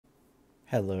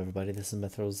Hello everybody, this is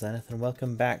Mithril Zenith, and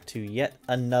welcome back to yet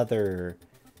another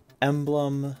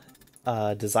emblem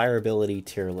desirability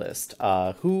tier list.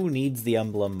 Who needs the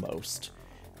emblem most?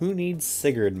 Who needs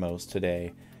Sigurd most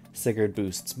today? Sigurd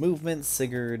boosts movement,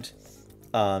 Sigurd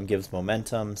gives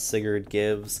momentum, Sigurd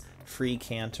gives free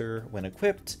canter when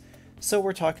equipped. So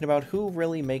we're talking about who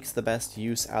really makes the best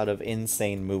use out of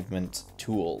insane movement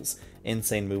tools,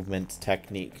 insane movement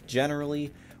technique.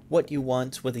 Generally, what you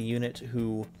want with a unit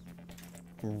who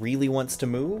really wants to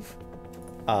move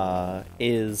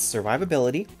is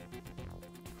survivability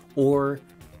or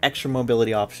extra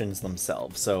mobility options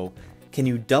themselves. So can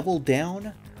you double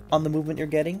down on the movement you're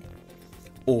getting,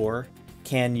 or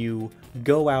can you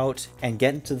go out and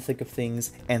get into the thick of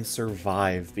things and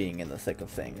survive being in the thick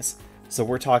of things? So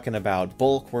we're talking about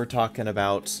bulk, we're talking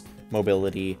about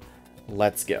mobility.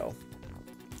 Let's go.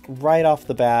 Right off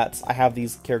the bat, I have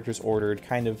these characters ordered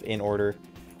kind of in order.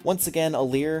 Once again,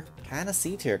 Alir, kind of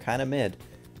C tier, kind of mid.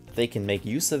 They can make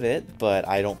use of it, but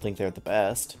I don't think they're the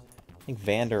best. I think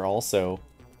Vander also,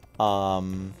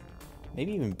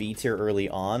 maybe even B tier early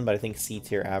on, but I think C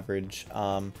tier average.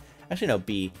 Actually no,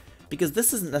 B, because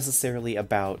this isn't necessarily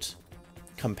about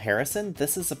comparison.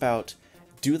 This is about,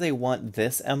 do they want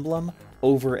this emblem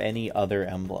over any other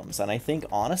emblems? And I think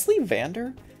honestly,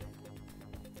 Vander,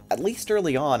 at least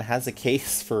early on, has a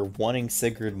case for wanting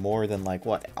Sigurd more than, like,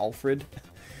 what, Alfred?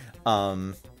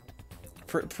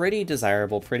 Pretty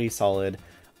desirable, pretty solid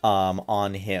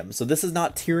on him. So this is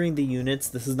not tiering the units.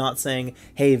 This is not saying,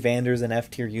 hey, Vander's an F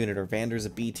tier unit or Vander's a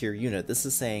B tier unit. This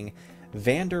is saying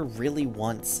Vander really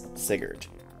wants Sigurd.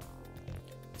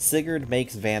 Sigurd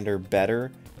makes Vander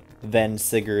better than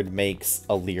Sigurd makes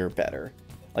Alir better.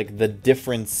 Like, the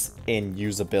difference in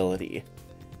usability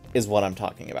is what I'm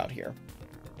talking about here.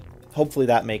 Hopefully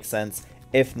that makes sense.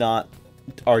 If not,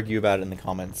 argue about it in the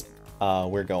comments.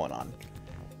 We're going on.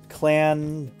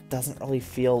 Clan doesn't really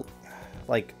feel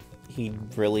like he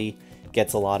really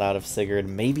gets a lot out of Sigurd.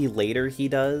 Maybe later he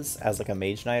does, as like a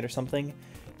Mage Knight or something.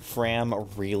 Fram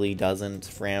really doesn't.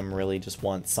 Fram really just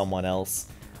wants someone else.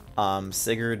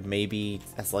 Sigurd maybe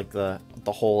as like the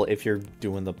whole, if you're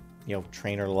doing the, you know,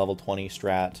 trainer level 20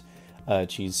 strat,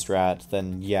 cheese strat,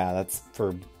 then yeah, that's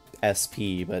for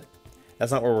SP, but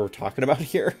that's not what we're talking about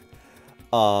here.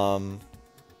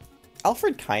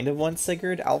 Alfred kind of wants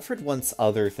Sigurd. Alfred wants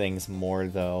other things more,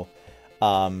 though.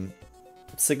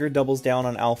 Sigurd doubles down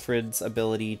on Alfred's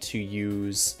ability to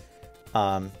use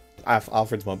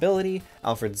Alfred's mobility.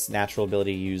 Alfred's natural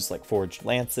ability to use, like, forged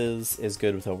lances is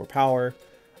good with overpower.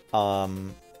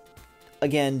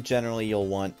 Again, generally you'll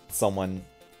want someone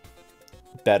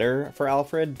better for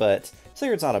Alfred, but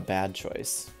Sigurd's not a bad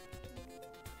choice.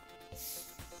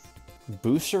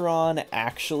 Boucheron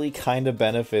actually kind of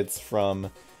benefits from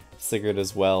Sigurd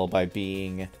as well by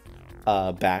being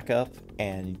a backup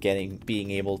and being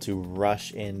able to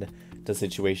rush into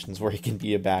situations where he can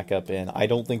be a backup in. I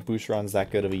don't think Boucheron's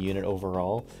that good of a unit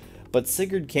overall, but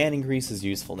Sigurd can increase his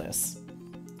usefulness.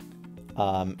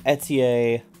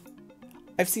 Etier,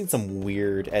 I've seen some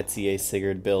weird Etier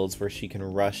Sigurd builds where she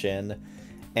can rush in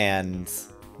and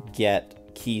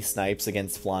get key snipes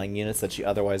against flying units that she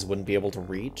otherwise wouldn't be able to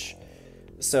reach.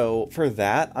 So for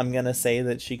that, I'm gonna say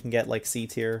that she can get like C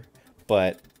tier,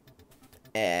 but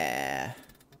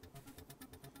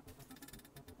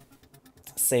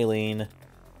Saline,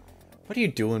 what are you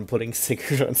doing putting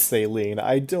Sigurd on Saline?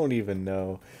 I don't even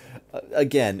know.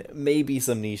 Again, maybe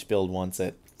some niche build wants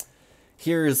it.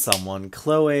 Here's someone,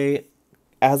 Chloe,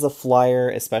 as a flyer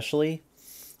especially,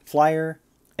 flyer,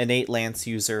 innate lance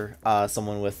user,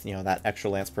 someone with, you know, that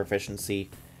extra lance proficiency,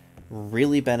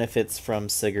 really benefits from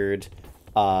Sigurd.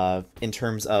 In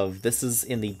terms of, this is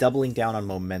in the doubling down on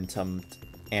momentum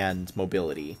and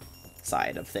mobility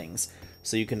side of things.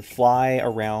 So you can fly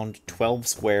around 12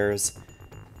 squares,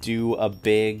 do a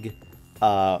big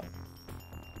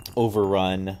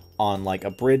overrun on like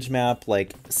a bridge map,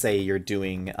 like say you're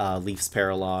doing Leaf's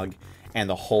Paralog, and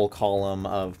the whole column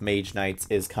of Mage Knights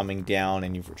is coming down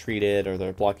and you've retreated, or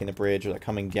they're blocking the bridge, or they're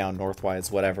coming down northwise,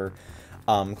 whatever.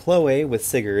 Chloe, with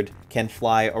Sigurd, can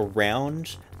fly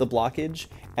around the blockage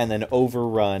and then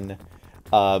overrun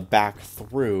back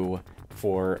through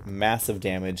for massive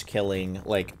damage, killing,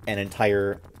 like, an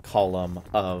entire column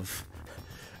of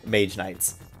Mage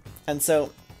Knights. And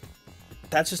so,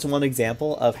 that's just one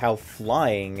example of how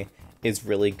flying is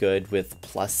really good with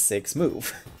 +6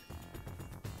 move.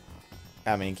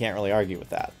 I mean, you can't really argue with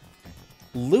that.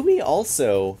 Louis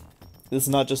also, this is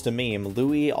not just a meme,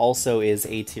 Louis also is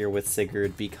A tier with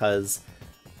Sigurd because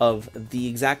of the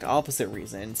exact opposite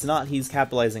reason. It's not he's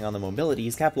capitalizing on the mobility,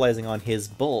 he's capitalizing on his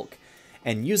bulk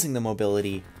and using the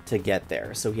mobility to get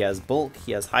there. So he has bulk,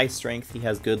 he has high strength, he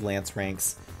has good lance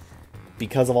ranks.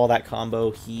 Because of all that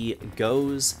combo, he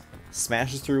goes,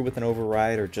 smashes through with an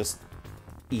override or just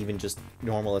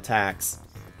normal attacks,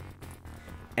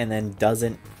 and then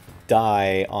doesn't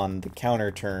die on the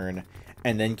counter turn,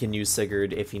 and then can use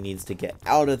Sigurd if he needs to get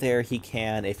out of there, he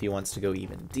can. If he wants to go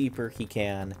even deeper, he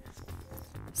can.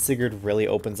 Sigurd really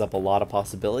opens up a lot of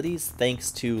possibilities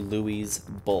thanks to Louis'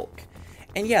 bulk.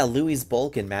 And yeah, Louis'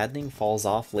 bulk in Maddening falls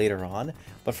off later on,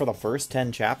 but for the first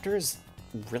 10 chapters,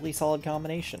 really solid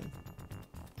combination.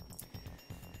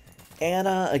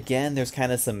 Anna, again, there's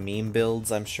kind of some meme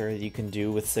builds I'm sure you can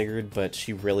do with Sigurd, but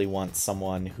she really wants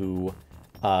someone who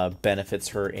benefits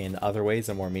her in other ways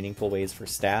and more meaningful ways for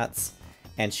stats.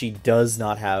 And she does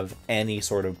not have any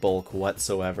sort of bulk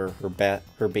whatsoever.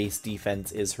 Her base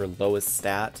defense is her lowest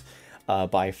stat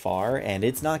by far, and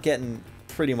it's not getting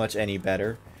pretty much any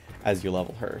better as you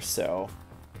level her. So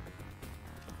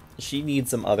she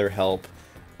needs some other help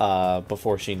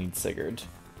before she needs Sigurd.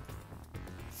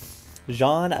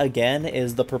 Jean, again,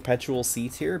 is the perpetual C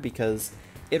tier because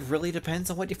it really depends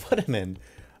on what you put him in.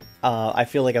 I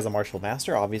feel like as a martial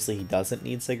master, obviously he doesn't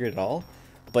need Sigurd at all.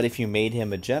 But if you made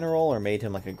him a general or made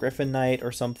him like a Griffin Knight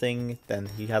or something, then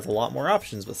he has a lot more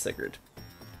options with Sigurd.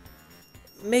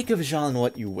 Make of Jean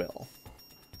what you will.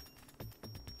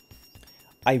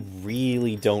 I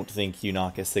really don't think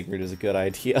Yunaka Sigurd is a good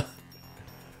idea.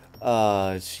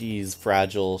 She's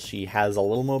fragile. She has a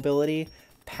little mobility.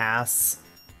 Pass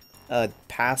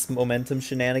momentum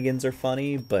shenanigans are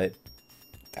funny, but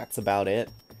that's about it.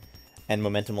 And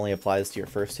momentum only applies to your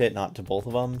first hit, not to both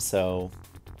of them, so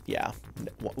yeah,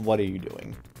 what are you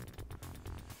doing?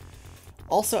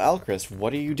 Also, Alcris,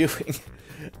 what are you doing?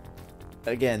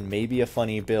 Again, maybe a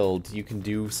funny build. You can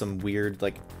do some weird,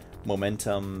 like,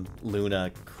 momentum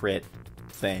Luna crit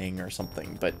thing or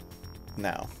something, but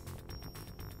no.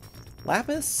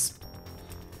 Lapis?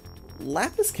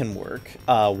 Lapis can work.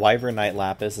 Wyvern Knight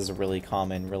Lapis is a really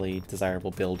common, really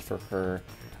desirable build for her,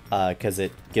 because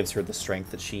it gives her the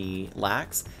strength that she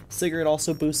lacks. Sigurd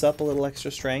also boosts up a little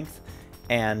extra strength,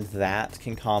 and that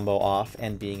can combo off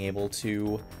and being able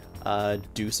to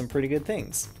do some pretty good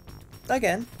things.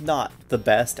 Again, not the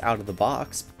best out of the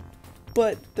box,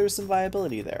 but there's some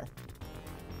viability there.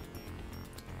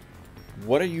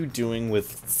 What are you doing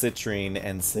with Citrine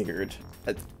and Sigurd?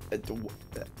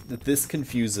 This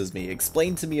confuses me.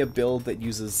 Explain to me a build that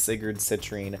uses Sigurd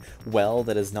Citrine well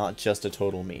that is not just a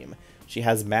total meme. She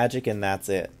has magic and that's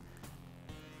it.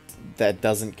 That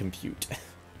doesn't compute.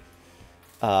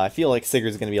 I feel like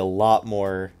Sigurd's going to be a lot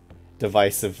more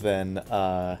divisive than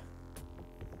some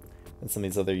of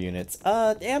these other units.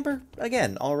 Amber,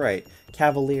 again, alright.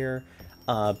 Cavalier,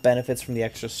 benefits from the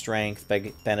extra strength,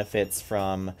 benefits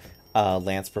from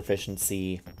lance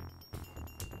proficiency.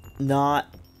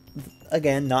 Not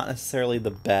necessarily the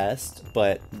best,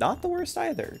 but not the worst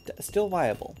either. Still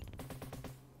viable.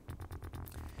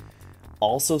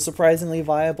 Also surprisingly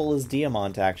viable is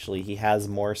Diamant, actually. He has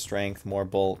more strength, more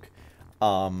bulk.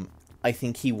 I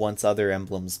think he wants other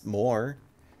emblems more,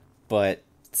 but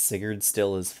Sigurd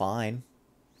still is fine.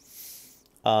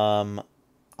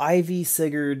 Ivy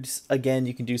Sigurd, again,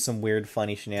 you can do some weird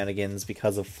funny shenanigans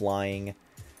because of flying.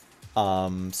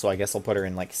 So I guess I'll put her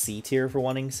in like C tier for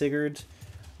wanting Sigurd.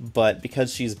 But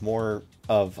because she's more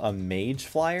of a mage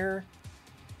flyer,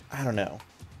 I don't know.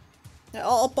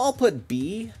 I'll put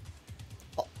B.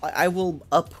 I will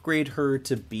upgrade her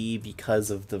to B because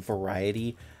of the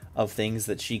variety of things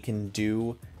that she can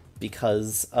do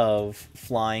because of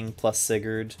flying plus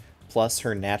Sigurd, plus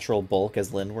her natural bulk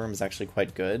as Lindworm is actually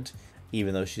quite good,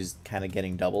 even though she's kind of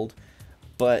getting doubled.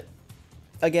 But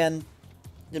again,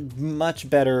 much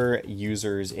better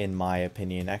users in my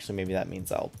opinion. Actually, maybe that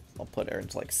means I'll put her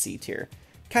into like C tier.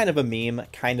 Kind of a meme,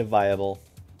 kind of viable.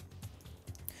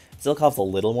 Zilkov's a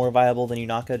little more viable than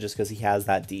Yunaka just because he has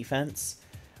that defense.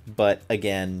 But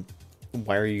again,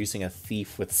 why are you using a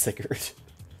thief with Sigurd?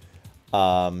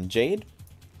 Jade,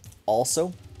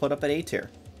 also put up at A tier.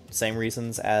 Same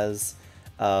reasons as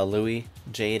Louis.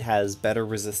 Jade has better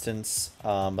resistance,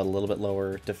 but a little bit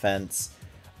lower defense.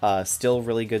 Still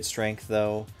really good strength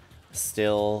though.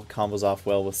 Still combos off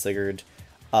well with Sigurd.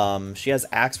 She has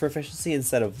axe proficiency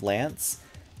instead of lance,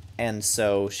 and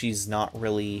so she's not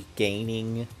really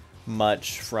gaining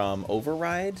much from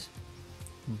override,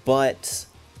 but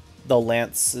the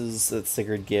lances that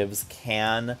Sigurd gives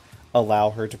can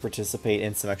allow her to participate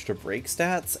in some extra break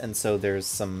stats, and so there's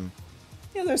some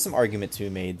argument to be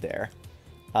made there.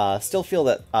 Still feel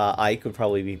that Ike would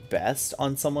probably be best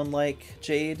on someone like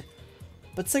Jade,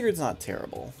 but Sigurd's not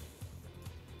terrible.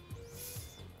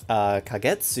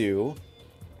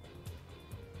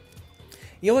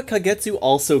 You know what? Kagetsu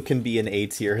also can be an A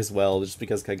tier as well, just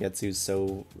because Kagetsu's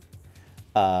so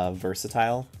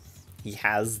versatile. He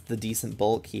has the decent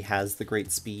bulk, he has the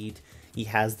great speed, he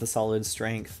has the solid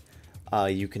strength.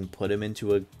 You can put him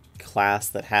into a class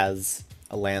that has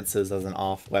lances as an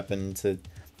off weapon to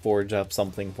forge up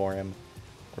something for him,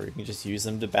 or you can just use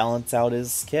him to balance out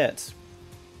his kit.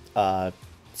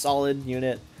 Solid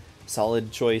unit,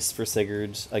 solid choice for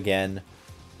Sigurd again.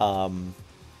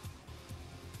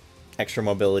 Extra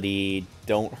mobility,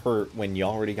 don't hurt when you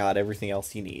already got everything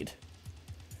else you need.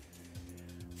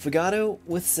 Fugato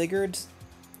with Sigurd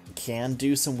can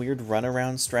do some weird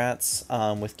runaround strats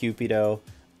with Cupido.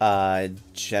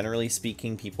 Generally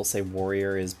speaking, people say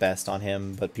Warrior is best on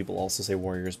him, but people also say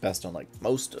Warrior is best on like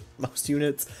most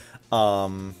units.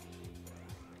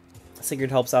 Sigurd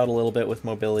helps out a little bit with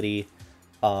mobility.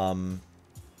 Sigurd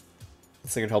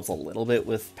helps a little bit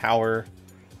with power.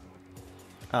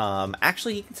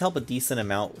 Actually, he can help a decent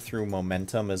amount through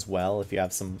momentum as well if you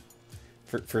have some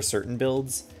for certain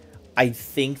builds. I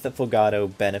think that Fugato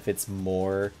benefits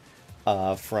more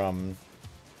from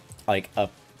like a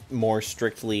more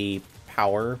strictly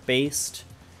power-based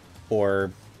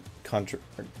or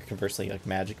conversely like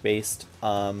magic-based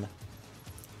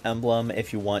emblem.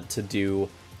 If you want to do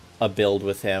a build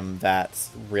with him that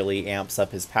really amps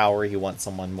up his power, you want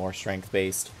someone more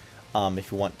strength-based.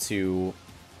 If you want to...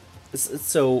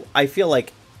 So I feel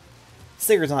like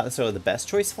Sigurd's not necessarily the best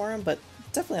choice for him, but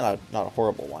definitely not a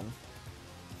horrible one.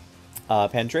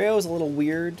 Pandreo is a little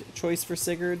weird choice for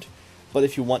Sigurd, but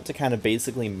if you want to kind of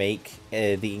basically make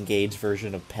the engaged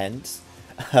version of Pent,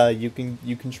 you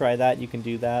can try that. You can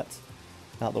do that.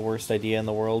 Not the worst idea in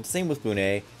the world. Same with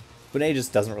Bune. Bune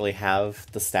just doesn't really have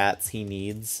the stats he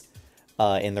needs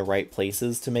in the right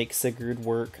places to make Sigurd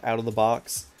work out of the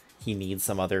box. He needs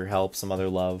some other help, some other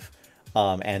love,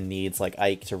 and needs like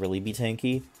Ike to really be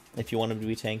tanky. If you want him to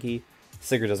be tanky,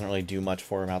 Sigurd doesn't really do much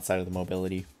for him outside of the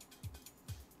mobility.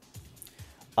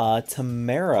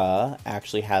 Tamara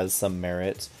actually has some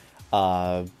merit.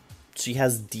 She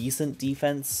has decent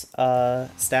defense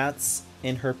stats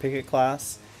in her Picket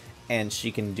class, and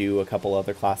she can do a couple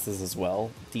other classes as well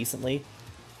decently.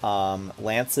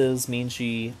 Lances mean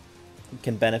she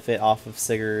can benefit off of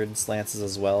Sigurd's lances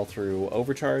as well through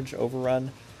Overcharge,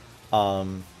 Overrun.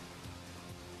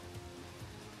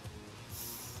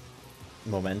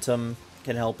 Momentum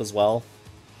can help as well.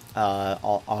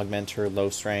 Augment her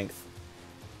low strength.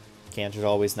 Canter's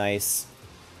always nice.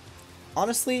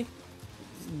 Honestly,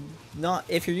 not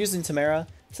if you're using Tamara,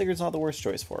 Sigurd's not the worst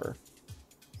choice for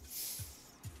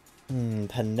her.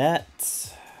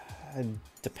 Panette.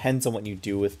 Depends on what you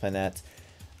do with Panette.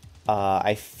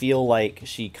 I feel like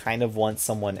she kind of wants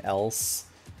someone else,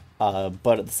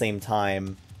 but at the same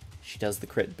time, she does the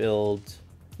crit build.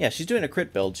 Yeah, she's doing a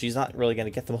crit build. She's not really going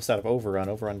to get the most out of Overrun.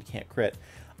 Overrun can't crit.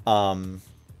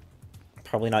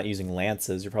 Probably not using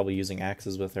lances. You're probably using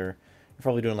axes with her. You're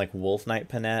probably doing like Wolf Knight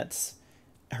Panette.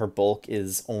 Her bulk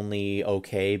is only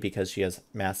okay because she has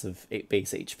massive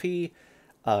base HP.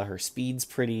 Her speed's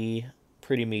pretty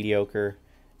mediocre.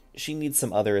 She needs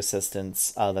some other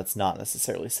assistance that's not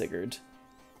necessarily Sigurd,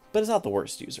 but it's not the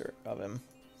worst user of him.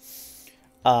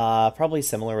 Probably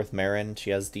similar with Marin. She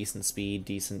has decent speed,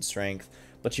 decent strength,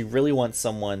 but she really wants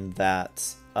someone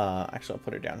that... actually, I'll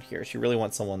put her down here. She really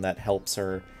wants someone that helps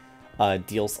her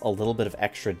deals a little bit of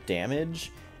extra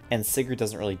damage, and Sigurd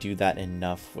doesn't really do that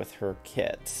enough with her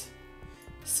kit.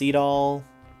 Seedall...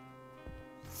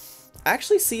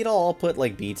 Actually, Seedall I'll put,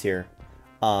 like, B tier.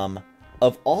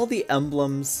 Of all the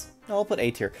emblems... No, I'll put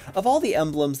A tier. Of all the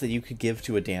emblems that you could give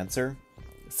to a dancer,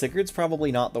 Sigurd's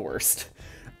probably not the worst.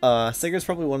 Sigurd's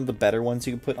probably one of the better ones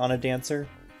you could put on a dancer.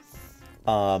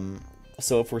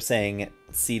 So if we're saying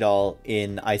Seedall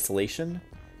in isolation,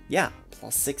 yeah,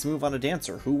 +6 move on a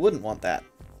dancer. Who wouldn't want that?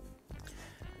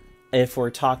 If we're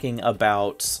talking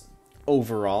about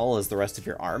overall as the rest of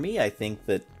your army, I think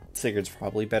that Sigurd's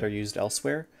probably better used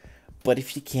elsewhere. But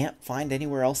if you can't find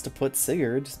anywhere else to put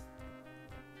Sigurd,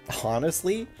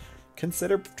 honestly,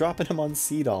 consider dropping him on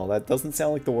Seedall. That doesn't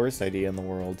sound like the worst idea in the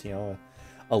world. You know,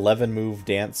 a 11 move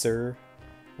dancer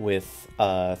with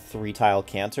 3-tile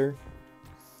canter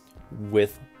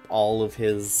with all of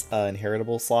his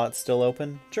inheritable slots still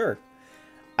open. Sure.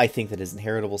 I think that his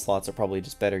inheritable slots are probably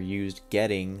just better used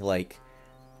getting, like,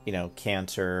 you know,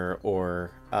 Cantor or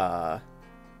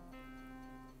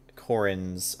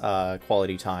Corrin's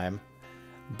quality time.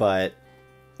 But,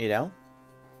 you know,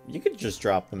 you could just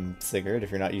drop him Sigurd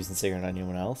if you're not using Sigurd on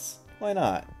anyone else. Why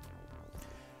not?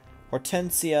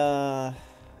 Hortensia,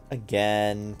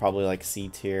 again, probably like C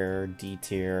tier, D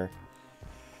tier.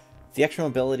 The extra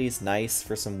mobility is nice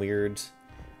for some weird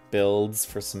builds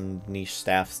for some niche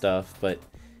staff stuff, but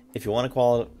if you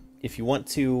want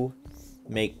to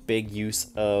make big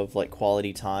use of like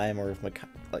quality time or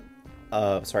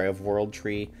of world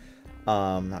tree,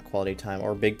 not quality time,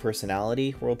 or big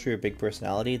personality, world tree or big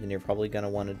personality, then you're probably gonna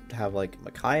want to have like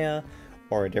Micaiah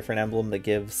or a different emblem that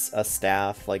gives a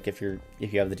staff. Like if you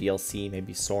have the DLC,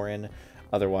 maybe Soren.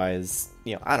 Otherwise,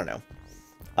 you know, I don't know.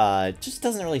 It just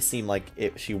doesn't really seem like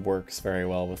she works very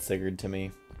well with Sigurd to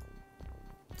me.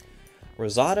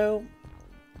 Rosado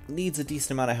needs a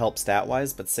decent amount of help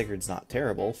stat-wise, but Sigurd's not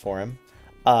terrible for him.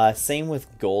 Same with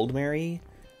Goldmary.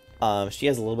 She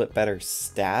has a little bit better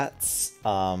stats,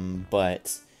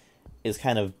 but is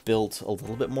kind of built a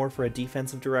little bit more for a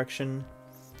defensive direction.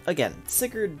 Again,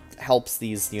 Sigurd helps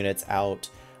these units out,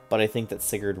 but I think that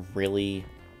Sigurd really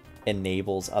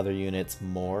enables other units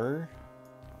more.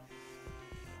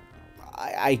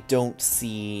 I don't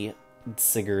see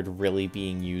Sigurd really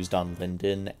being used on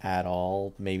Linden at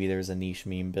all. Maybe there's a niche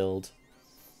meme build.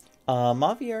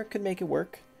 Maviar could make it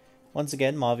work. Once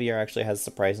again, Maviar actually has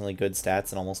surprisingly good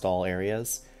stats in almost all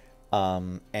areas.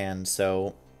 And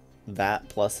so that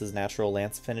plus his natural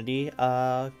lance affinity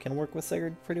can work with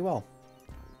Sigurd pretty well.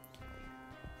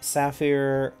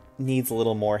 Sapphire needs a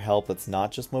little more help that's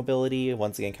not just mobility.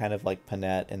 Once again, kind of like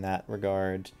Panette in that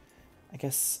regard. I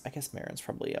guess Marin's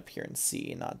probably up here in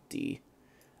C, not D.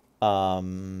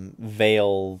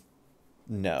 Vale,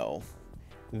 no.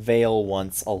 Vale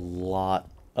wants a lot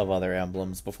of other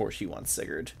emblems before she wants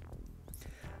Sigurd.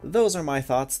 Those are my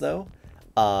thoughts, though.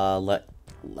 Let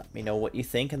me know what you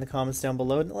think in the comments down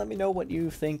below, and let me know what you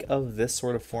think of this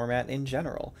sort of format in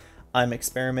general. I'm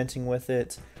experimenting with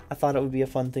it. I thought it would be a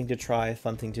fun thing to try, a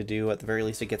fun thing to do. At the very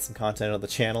least, to get some content on the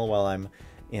channel while I'm,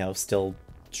 you know, still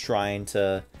trying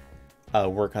to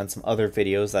work on some other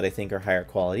videos that I think are higher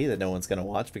quality that no one's going to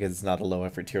watch because it's not a low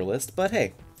effort tier list. But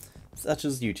hey, such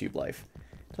is YouTube life.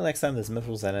 Until next time, this is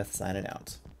Mythril Zenith signing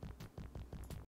out.